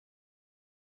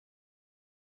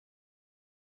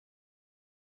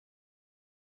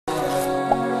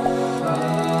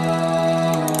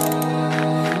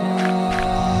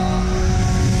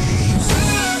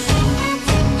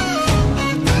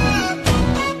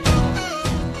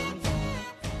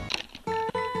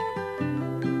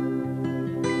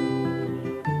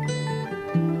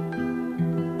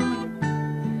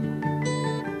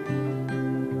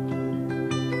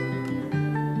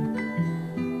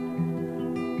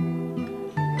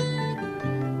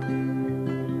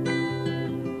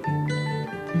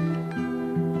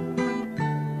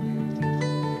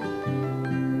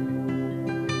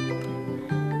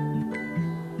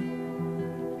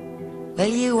Well,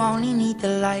 you only need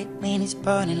the light when it's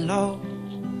burning low.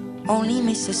 Only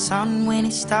miss the sun when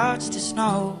it starts to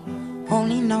snow.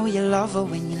 Only know you love her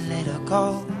when you let her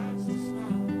go.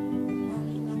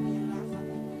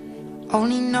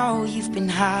 Only know you've been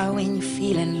high when you're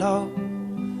feeling low.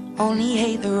 Only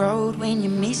hate the road when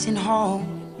you're missing home.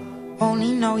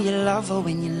 Only know you love her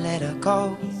when you let her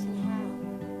go.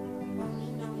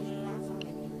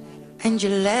 And you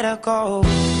let her go.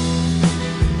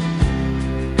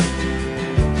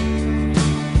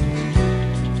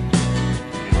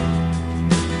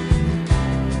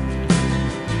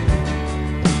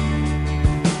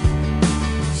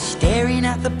 Staring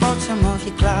at the bottom of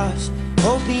your glass,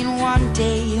 hoping one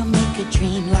day you'll make a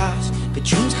dream last. But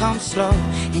dreams come slow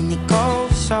and they go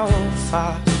so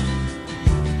fast.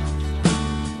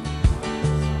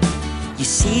 You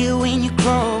see it when you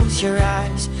close your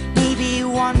eyes. Maybe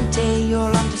one day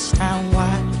you'll understand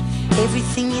why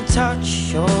everything you touch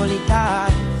surely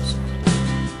dies.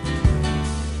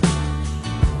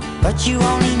 But you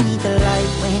only need the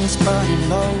light when it's burning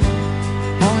low.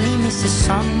 Only miss the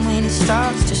sun when it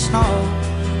starts to snow.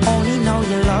 Only know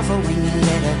you love her when you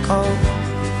let her go.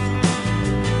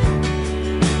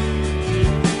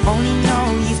 Only know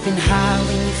you've been high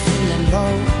when you're feeling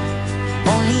low.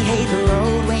 Only hate the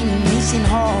road when you're missing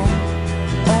home.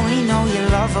 Only know you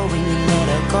love her when you let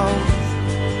her go.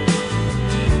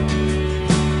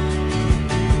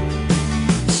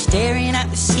 Staring at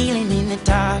the ceiling in the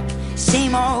dark,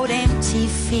 same old empty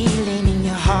feeling in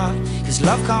your heart. 'Cause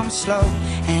love comes slow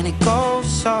and it goes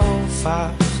so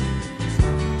fast.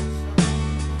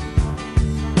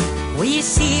 Well, you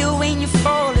see it when you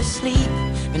fall asleep,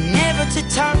 but never to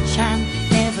touch and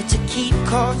never to keep.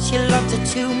 'Cause you loved her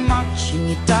too much and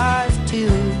you dive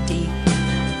too deep.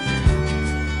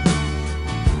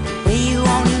 Well, you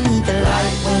only need the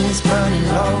light when it's burning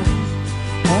low.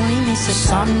 Only miss the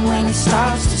sun when it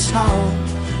starts to snow.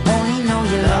 Only know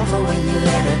you love her when you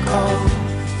let her go.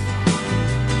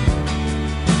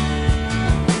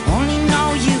 Only know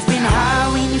you've been high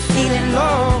when you're feeling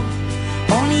low.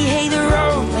 Only hate the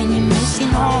road when you're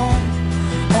missing home.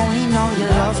 Only know you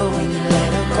love her when you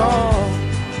let her go.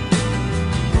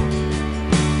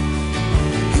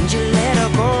 And you let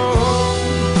her go.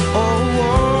 Oh,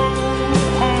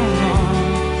 oh, oh.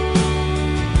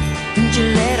 And you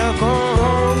let her go.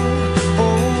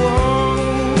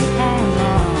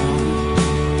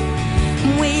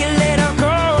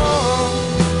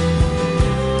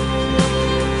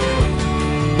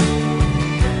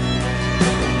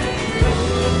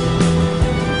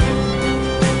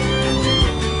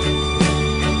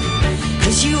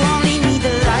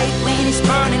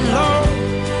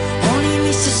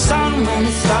 When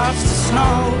it starts to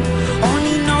snow,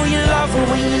 only know you love her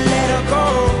when you let her go.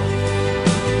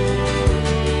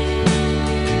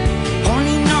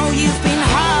 Only know you've been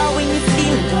high when you're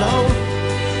feeling low.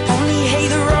 Only hate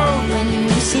the road when you're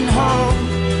missing home.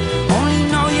 Only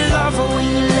know you love her when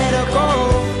you let her go.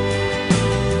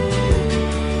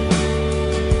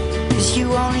 'Cause you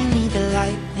only need the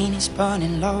light when it's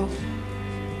burning low.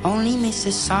 Only miss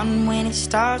the sun when it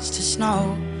starts to snow.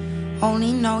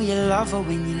 Only know you love her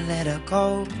when you let her go.